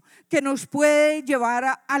éxito, que nos puede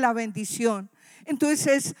llevar a la bendición.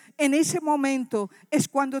 Entonces, en ese momento es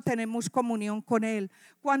cuando tenemos comunión con Él,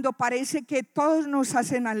 cuando parece que todos nos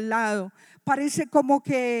hacen al lado, parece como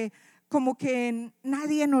que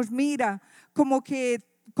nadie nos mira, como que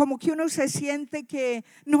uno se siente que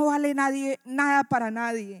no vale nada para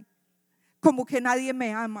nadie, como que nadie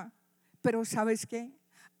me ama. Pero ¿sabes qué?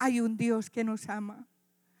 Hay un Dios que nos ama,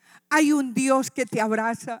 hay un Dios que te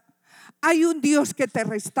abraza, hay un Dios que te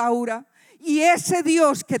restaura, y ese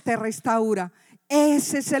Dios que te restaura,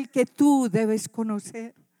 ese es el que tú debes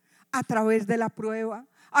conocer a través de la prueba,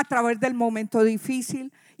 a través del momento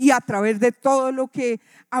difícil y a través de todo lo que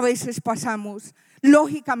a veces pasamos.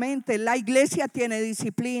 Lógicamente, la iglesia tiene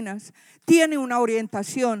disciplinas, tiene una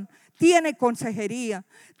orientación, tiene consejería,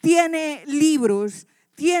 tiene libros,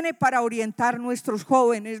 tiene para orientar nuestros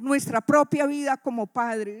jóvenes, nuestra propia vida como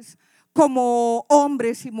padres, como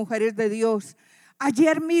hombres y mujeres de Dios.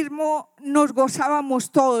 Ayer mismo nos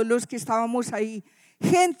gozábamos todos los que estábamos ahí,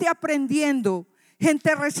 gente aprendiendo,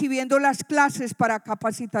 gente recibiendo las clases para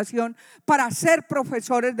capacitación, para ser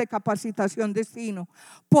profesores de capacitación destino.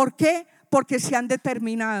 ¿Por qué? Porque se han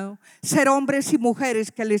determinado ser hombres y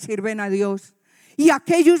mujeres que le sirven a Dios. Y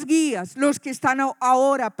aquellos guías, los que están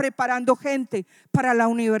ahora preparando gente para la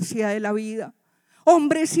universidad de la vida.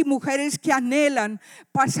 Hombres y mujeres que anhelan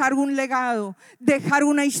pasar un legado, dejar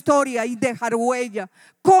una historia y dejar huella.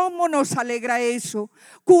 ¿Cómo nos alegra eso?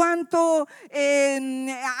 Cuánto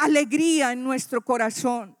alegría en nuestro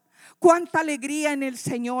corazón. Cuánta alegría en el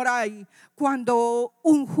Señor hay cuando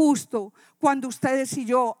un justo, cuando ustedes y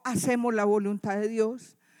yo hacemos la voluntad de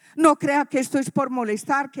Dios. No crea que esto es por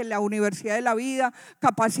molestar, que la Universidad de la Vida,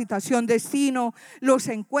 capacitación destino, los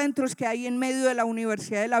encuentros que hay en medio de la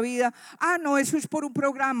Universidad de la Vida, no, eso es por un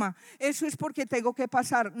programa, eso es porque tengo que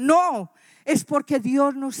pasar. No, es porque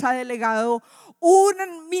Dios nos ha delegado un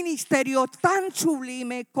ministerio tan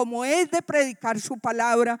sublime como es de predicar su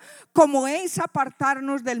palabra, como es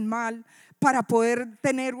apartarnos del mal para poder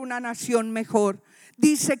tener una nación mejor.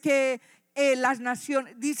 Dice que las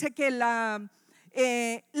naciones, dice que la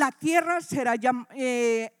tierra será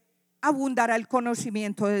abundará el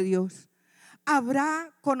conocimiento de Dios.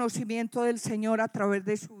 Habrá conocimiento del Señor a través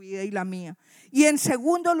de su vida y la mía. Y en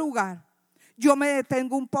segundo lugar, yo me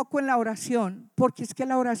detengo un poco en la oración, porque es que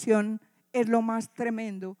la oración es lo más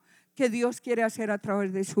tremendo que Dios quiere hacer a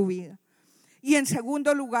través de su vida. Y en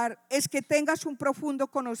segundo lugar, es que tengas un profundo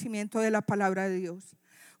conocimiento de la palabra de Dios.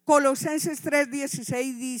 Colosenses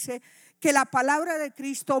 3:16 dice que la palabra de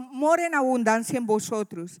Cristo mora en abundancia en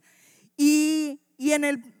vosotros. Y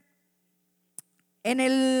en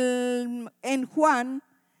Juan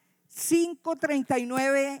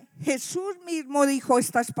 5:39 Jesús mismo dijo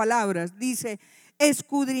estas palabras. Dice: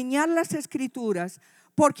 escudriñad las escrituras,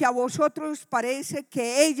 porque a vosotros parece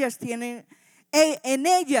que en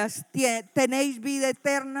ellas tenéis vida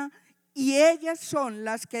eterna, y ellas son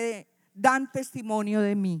las que dan testimonio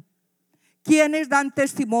de mí. ¿Quiénes dan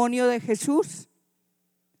testimonio de Jesús?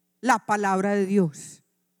 La palabra de Dios.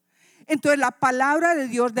 Entonces la palabra de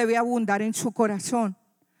Dios debe abundar en su corazón,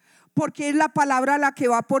 porque es la palabra la que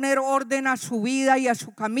va a poner orden a su vida y a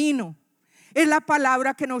su camino. Es la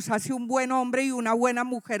palabra que nos hace un buen hombre y una buena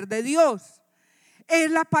mujer de Dios. Es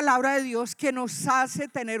la palabra de Dios que nos hace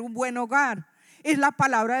tener un buen hogar. Es la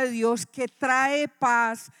palabra de Dios que trae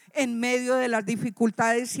paz en medio de las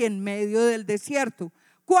dificultades y en medio del desierto.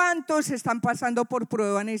 ¿Cuántos están pasando por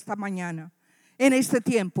prueba en esta mañana, en este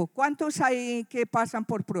tiempo? ¿Cuántos hay que pasan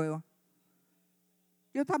por prueba?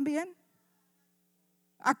 Yo también.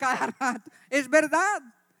 A cada rato. Es verdad,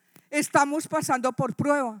 estamos pasando por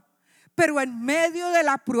prueba. Pero en medio de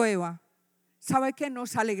la prueba, ¿sabe que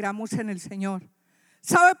nos alegramos en el Señor?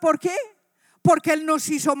 ¿Sabe por qué? Porque Él nos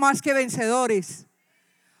hizo más que vencedores.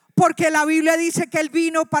 Porque la Biblia dice que Él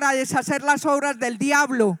vino para deshacer las obras del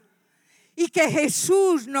diablo. Y que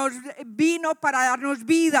Jesús nos vino para darnos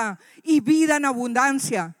vida y vida en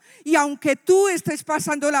abundancia. Y aunque tú estés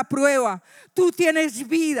pasando la prueba, tú tienes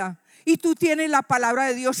vida y tú tienes la palabra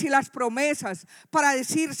de Dios y las promesas para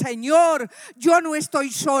decir: Señor, yo no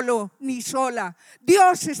estoy solo ni sola.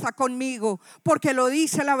 Dios está conmigo, porque lo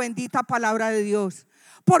dice la bendita palabra de Dios.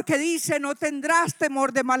 Porque dice: no tendrás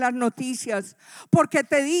temor de malas noticias, porque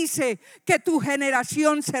te dice que tu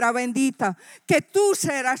generación será bendita, que tú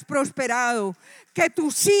serás prosperado, que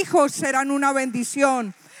tus hijos serán una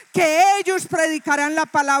bendición, que ellos predicarán la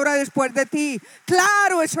palabra después de ti.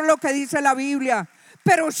 Claro, eso es lo que dice la Biblia.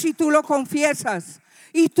 Pero si tú lo confiesas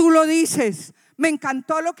y tú lo dices, me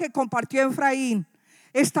encantó lo que compartió Efraín.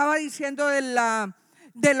 Estaba diciendo de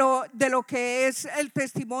lo que es el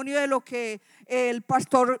testimonio de lo que el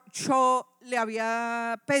pastor Cho le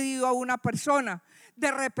había pedido a una persona, de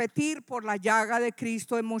repetir: por la llaga de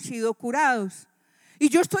Cristo hemos sido curados. Y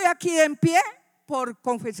yo estoy aquí en pie por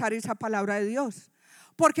confesar esa palabra de Dios,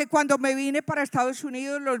 porque cuando me vine para Estados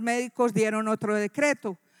Unidos los médicos dieron otro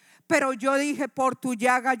decreto, pero yo dije: por tu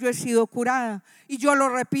llaga yo he sido curada. Y yo lo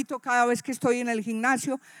repito cada vez que estoy en el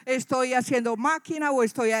gimnasio, estoy haciendo máquina o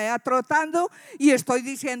estoy allá trotando, y estoy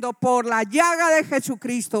diciendo: por la llaga de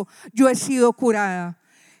Jesucristo yo he sido curada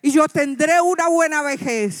y yo tendré una buena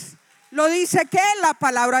vejez. Lo dice que la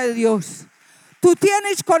palabra de Dios. Tú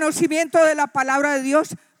tienes conocimiento de la palabra de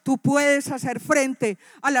Dios, tú puedes hacer frente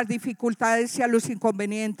a las dificultades y a los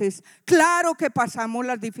inconvenientes. Claro que pasamos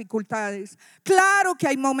las dificultades, claro que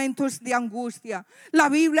hay momentos de angustia. La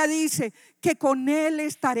Biblia dice que con Él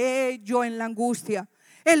estaré yo en la angustia.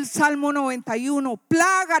 El Salmo 91,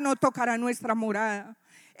 plaga no tocará nuestra morada.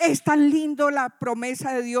 Es tan lindo la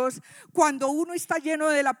promesa de Dios. Cuando uno está lleno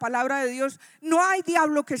de la palabra de Dios, no hay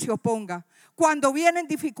diablo que se oponga. Cuando vienen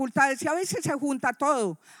dificultades, y a veces se junta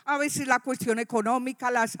todo, a veces la cuestión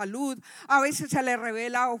económica, la salud, a veces se le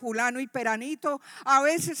revela a fulano y peranito, a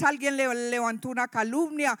veces alguien le levantó una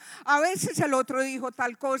calumnia, a veces el otro dijo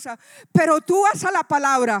tal cosa, pero tú vas a la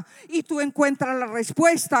palabra y tú encuentras la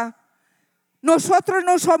respuesta. Nosotros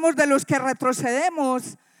no somos de los que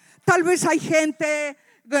retrocedemos. Tal vez hay gente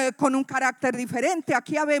con un carácter diferente.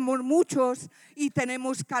 Aquí habemos muchos y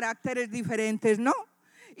tenemos caracteres diferentes, ¿no?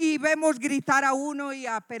 Y vemos gritar a uno y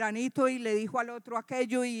a peranito y le dijo al otro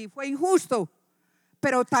aquello y fue injusto,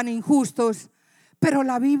 pero tan injustos. Pero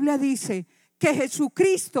la Biblia dice que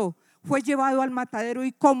Jesucristo fue llevado al matadero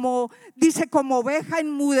y como dice, como oveja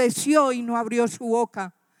enmudeció y no abrió su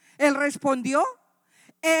boca. Él respondió.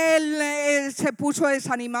 Él se puso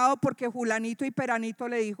desanimado porque fulanito y peranito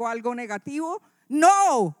le dijo algo negativo.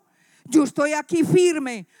 No, yo estoy aquí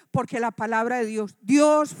firme porque la palabra de Dios,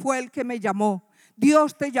 Dios fue el que me llamó.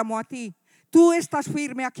 Dios te llamó a ti. Tú estás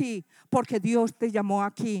firme aquí porque Dios te llamó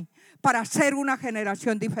aquí para ser una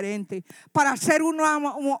generación diferente, para ser un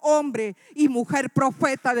hombre y mujer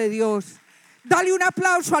profeta de Dios. Dale un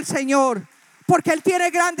aplauso al Señor porque Él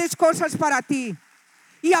tiene grandes cosas para ti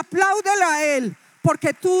y apláudele a Él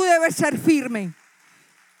porque tú debes ser firme.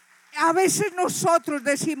 A veces nosotros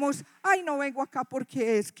decimos, ay, no vengo acá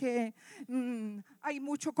porque es que hay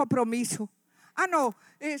mucho compromiso. Ah, no,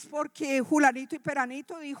 es porque fulanito y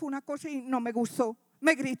peranito dijo una cosa y no me gustó,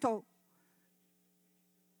 me gritó.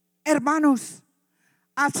 Hermanos,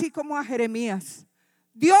 así como a Jeremías,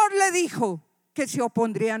 Dios le dijo que se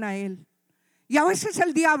opondrían a él. Y a veces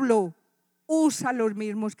el diablo usa a los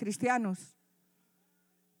mismos cristianos.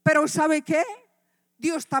 Pero ¿sabe qué?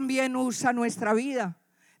 Dios también usa nuestra vida.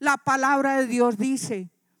 La palabra de Dios dice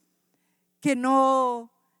que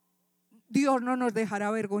Dios no nos dejará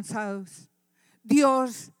avergonzados.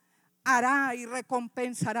 Dios hará y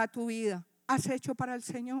recompensará tu vida. ¿Has hecho para el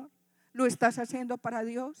Señor? ¿Lo estás haciendo para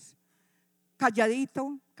Dios?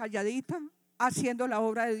 Calladito, calladita, haciendo la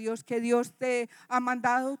obra de Dios que Dios te ha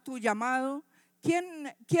mandado, tu llamado.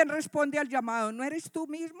 ¿Quién responde al llamado? ¿No eres tú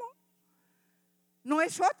mismo? No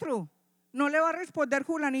es otro. No le va a responder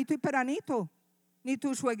fulanito y peranito, ni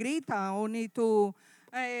tu suegrita o ni tu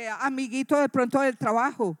amiguito de pronto del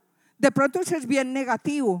trabajo. De pronto ese es bien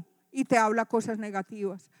negativo y te habla cosas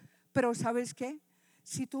negativas. Pero ¿sabes qué?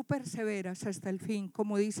 Si tú perseveras hasta el fin,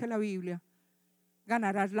 como dice la Biblia,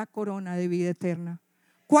 ganarás la corona de vida eterna.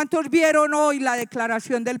 ¿Cuántos vieron hoy la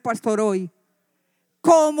declaración del pastor hoy?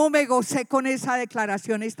 ¿Cómo me gocé con esa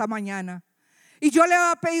declaración esta mañana? Y yo le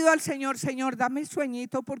había pedido al Señor, Señor, dame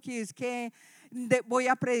sueñito porque es que voy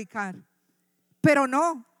a predicar. Pero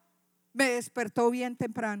no, me despertó bien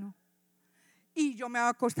temprano. Y yo me había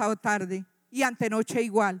acostado tarde y antenoche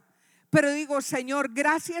igual. Pero digo, Señor,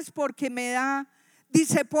 gracias porque me da,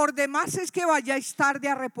 dice, por demás es que vayáis tarde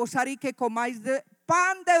a reposar y que comáis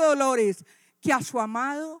pan de dolores, que a su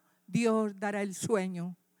amado Dios dará el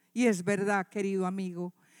sueño. Y es verdad, querido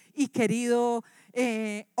amigo y querido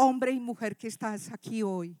hombre y mujer que estás aquí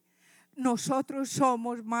hoy. Nosotros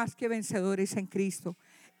somos más que vencedores en Cristo.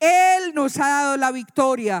 Él nos ha dado la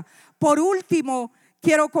victoria. Por último,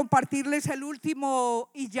 quiero compartirles el último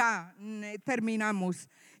y ya terminamos.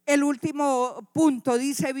 El último punto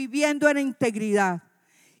dice viviendo en integridad.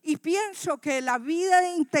 Y pienso que la vida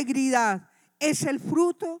de integridad es el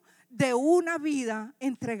fruto de una vida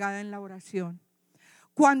entregada en la oración.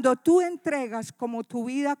 Cuando tú entregas como tu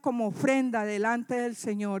vida como ofrenda delante del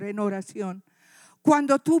Señor en oración,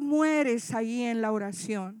 cuando tú mueres ahí en la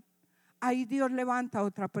oración, ahí Dios levanta a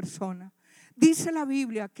otra persona. Dice la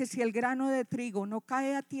Biblia que si el grano de trigo no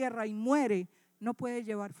cae a tierra y muere, no puede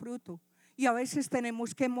llevar fruto. Y a veces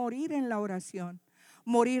tenemos que morir en la oración,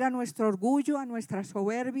 morir a nuestro orgullo, a nuestra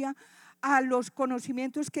soberbia, a los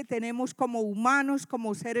conocimientos que tenemos como humanos,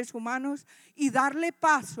 como seres humanos, y darle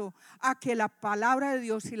paso a que la palabra de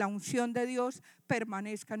Dios y la unción de Dios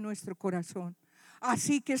permanezca en nuestro corazón.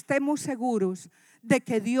 Así que estemos seguros de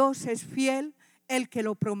que Dios es fiel, el que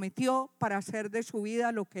lo prometió para hacer de su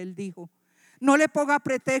vida lo que Él dijo. No le ponga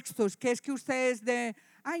pretextos, que es que usted es de,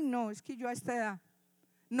 ay no, es que yo a esta edad.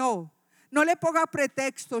 No le ponga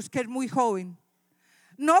pretextos que es muy joven.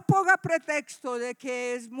 No ponga pretexto de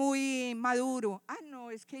que es muy maduro.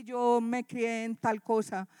 No, es que yo me crié en tal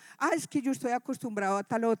cosa. Es que yo estoy acostumbrado a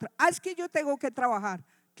tal otra. Es que yo tengo que trabajar.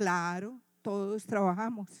 Claro, todos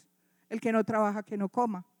trabajamos. El que no trabaja, que no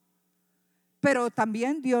coma. Pero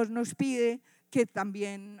también Dios nos pide que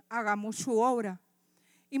también hagamos su obra.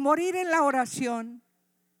 Y morir en la oración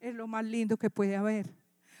es lo más lindo que puede haber.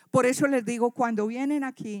 Por eso les digo, cuando vienen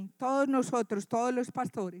aquí, todos nosotros, todos los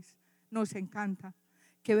pastores, nos encanta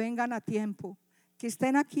que vengan a tiempo, que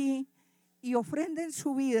estén aquí y ofrenden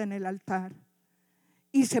su vida en el altar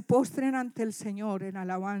y se postren ante el Señor en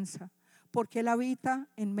alabanza, porque Él habita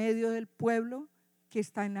en medio del pueblo que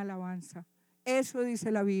está en alabanza. Eso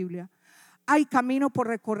dice la Biblia. ¿Hay camino por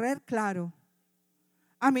recorrer? Claro.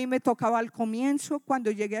 A mí me tocaba al comienzo,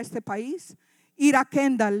 cuando llegué a este país, ir a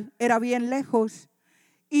Kendall, era bien lejos,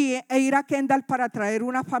 e ir a Kendall para traer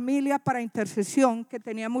una familia para intercesión, que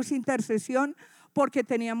teníamos intercesión porque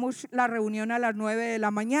teníamos la reunión a las 9 de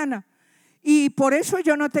la mañana. Y por eso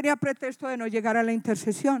yo no tenía pretexto de no llegar a la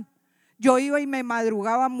intercesión. Yo iba y me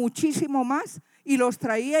madrugaba muchísimo más y los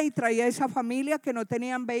traía, y traía a esa familia que no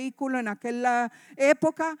tenían vehículo en aquella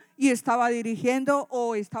época y estaba dirigiendo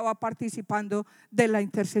o estaba participando de la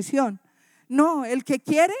intercesión. No, el que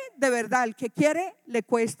quiere, de verdad, el que quiere le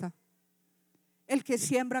cuesta. El que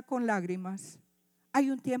siembra con lágrimas,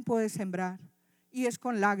 hay un tiempo de sembrar y es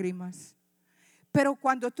con lágrimas. Pero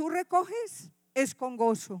cuando tú recoges, es con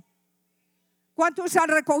gozo. ¿Cuántos han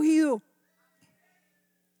recogido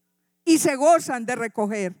y se gozan de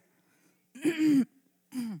recoger?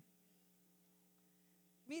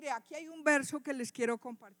 Mire, aquí hay un verso que les quiero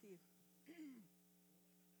compartir.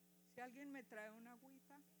 Si alguien me trae una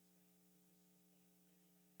agüita.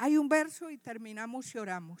 Hay un verso y terminamos y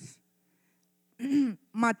oramos.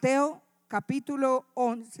 Mateo capítulo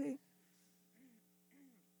 11.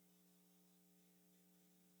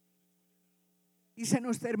 Y se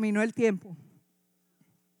nos terminó el tiempo.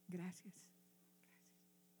 Gracias.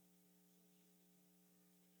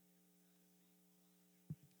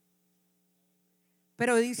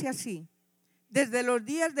 Pero dice así: desde los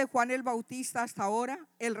días de Juan el Bautista hasta ahora,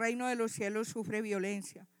 el reino de los cielos sufre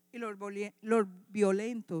violencia y los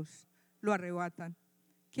violentos lo arrebatan.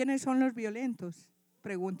 ¿Quiénes son los violentos?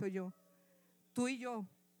 Pregunto yo. Tú y yo.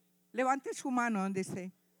 Levante su mano donde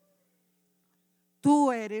esté.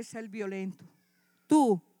 Tú eres el violento.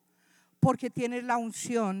 Tú, porque tienes la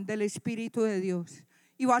unción del Espíritu de Dios.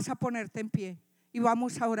 Y vas a ponerte en pie. Y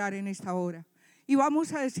vamos a orar en esta hora. Y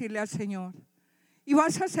vamos a decirle al Señor. Y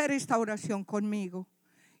vas a hacer esta oración conmigo.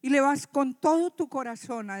 Y le vas con todo tu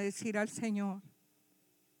corazón a decir al Señor: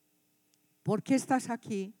 ¿por qué estás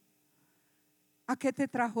aquí? ¿A qué te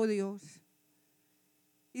trajo Dios?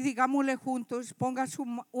 Y digámosle juntos, ponga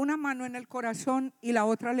una mano en el corazón y la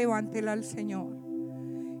otra levántela al Señor.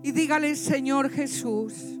 Y dígale: Señor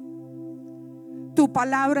Jesús, tu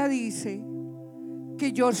palabra dice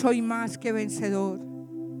que yo soy más que vencedor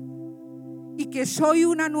y que soy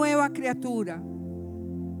una nueva criatura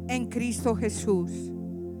en Cristo Jesús,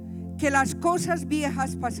 que las cosas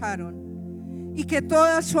viejas pasaron y que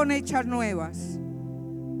todas son hechas nuevas.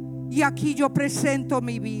 Y aquí yo presento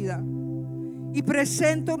mi vida y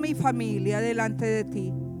presento mi familia delante de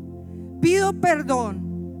ti. Pido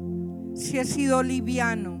perdón si he sido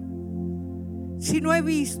liviano, si no he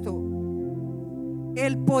visto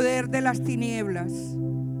el poder de las tinieblas,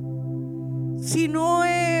 si no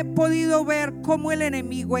he podido ver cómo el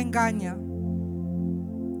enemigo engaña.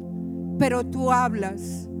 Pero tú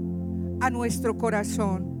hablas a nuestro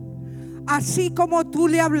corazón, así como tú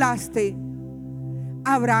le hablaste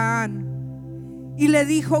a Abraham y le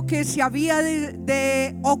dijo que se había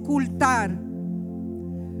de ocultar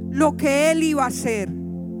lo que él iba a hacer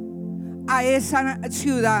a esa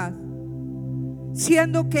ciudad,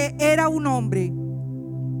 siendo que era un hombre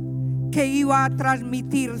que iba a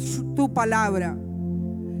transmitir tu palabra.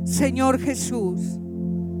 Señor Jesús,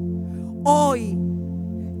 hoy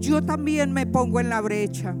yo también me pongo en la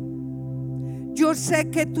brecha. Yo sé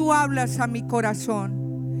que tú hablas a mi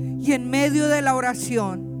corazón y en medio de la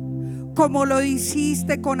oración, como lo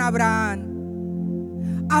hiciste con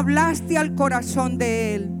Abraham, hablaste al corazón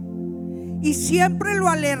de él y siempre lo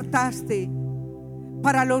alertaste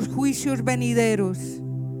para los juicios venideros.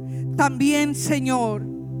 También, Señor,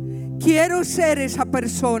 quiero ser esa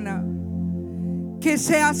persona que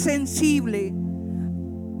sea sensible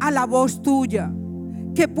a la voz tuya,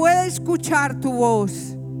 que pueda escuchar tu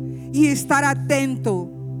voz y estar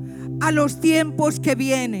atento a los tiempos que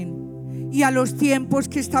vienen y a los tiempos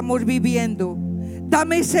que estamos viviendo.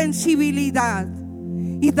 Dame sensibilidad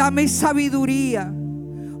y dame sabiduría,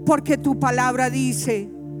 porque tu palabra dice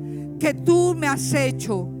que tú me has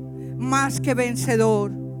hecho más que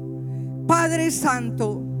vencedor. Padre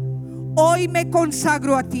Santo, hoy me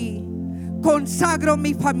consagro a ti, consagro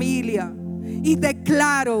mi familia y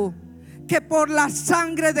declaro que por la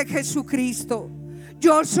sangre de Jesucristo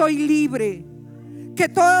yo soy libre, que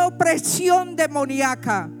toda opresión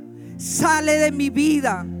demoníaca sale de mi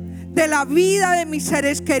vida, de la vida de mis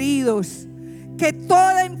seres queridos, que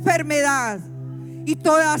toda enfermedad y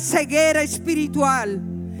toda ceguera espiritual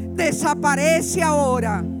desaparece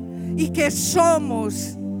ahora y que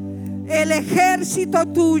somos el ejército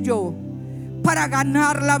tuyo para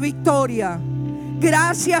ganar la victoria.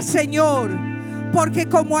 Gracias, Señor, porque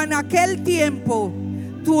como en aquel tiempo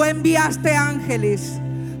tú enviaste ángeles,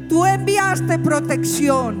 tú enviaste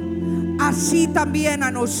protección, así también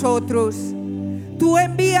a nosotros tú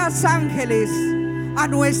envías ángeles a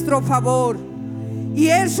nuestro favor, y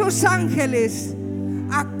esos ángeles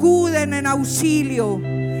acuden en auxilio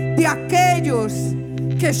de aquellos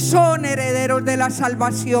que son herederos de la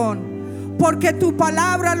salvación, porque tu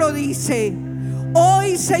palabra lo dice.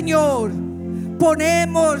 Hoy, Señor,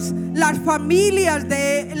 ponemos las familias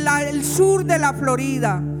del sur de la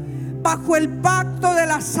Florida bajo el pacto de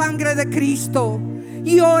la sangre de Cristo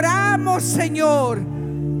y oramos, Señor,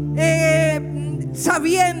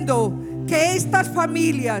 sabiendo que estas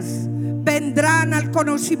familias vendrán al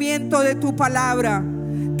conocimiento de tu palabra,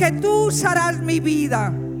 que tú usarás mi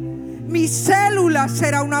vida, mi célula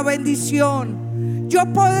será una bendición.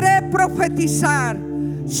 Yo podré profetizar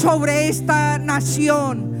sobre esta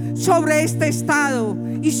nación, sobre este estado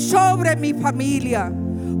y sobre mi familia,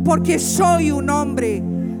 porque soy un hombre,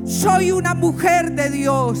 soy una mujer de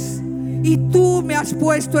Dios, y tú me has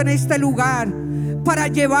puesto en este lugar para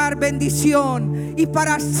llevar bendición y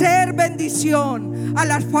para hacer bendición a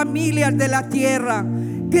las familias de la tierra.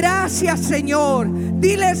 Gracias, Señor.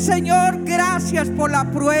 Dile, Señor, gracias por la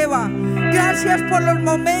prueba, gracias por los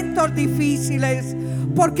momentos difíciles,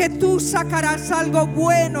 porque tú sacarás algo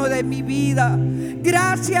bueno de mi vida.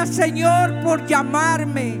 Gracias, Señor, por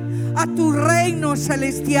llamarme a tu reino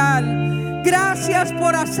celestial. Gracias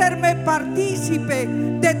por hacerme partícipe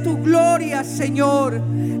de tu gloria, Señor.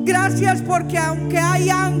 Gracias porque aunque hay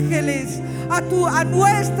ángeles a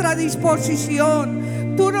nuestra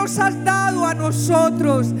disposición, tú nos has dado a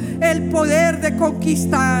nosotros el poder de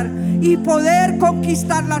conquistar y poder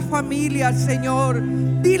conquistar las familias, Señor.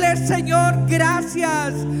 Dile, Señor,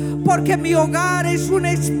 gracias, porque mi hogar es un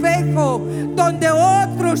espejo donde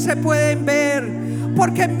otros se pueden ver,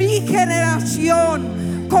 porque mi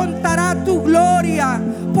generación contará tu gloria,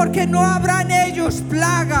 porque no habrá en ellos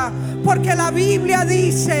plaga, porque la Biblia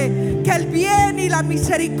dice que el bien y la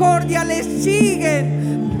misericordia les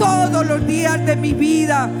siguen todos los días de mi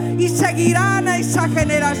vida y seguirán a esa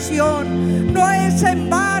generación. No es en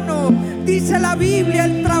vano, dice la Biblia,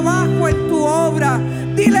 el trabajo en tu obra.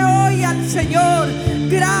 Dile hoy al Señor,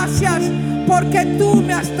 gracias, porque tú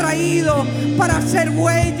me has traído para hacer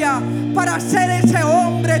huella, para ser ese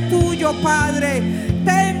hombre tuyo, Padre.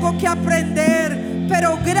 Tengo que aprender,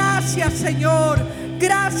 pero gracias, Señor.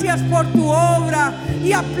 Gracias por tu obra,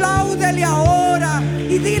 y apláudele ahora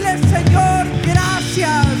y dile, Señor,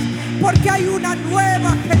 gracias, porque hay una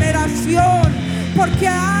nueva generación, porque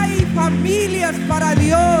hay familias para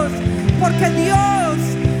Dios, porque Dios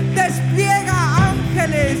despliega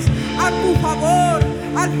ángeles a tu favor,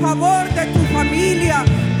 al favor de tu familia,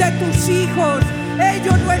 de tus hijos.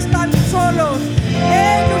 Ellos no están solos,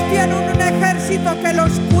 ellos tienen un ejército que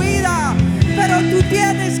los cuida, pero tú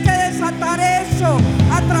tienes que desatar eso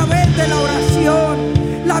a través de la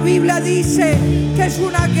oración. La Biblia dice que es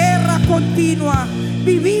una guerra continua,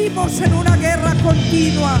 vivimos en una guerra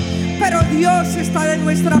continua, pero Dios está de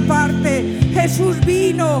nuestra parte. Jesús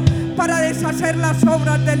vino para deshacer las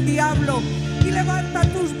obras del diablo. Y levanta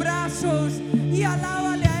tus brazos y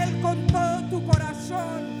alábale a Él con todo tu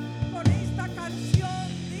corazón.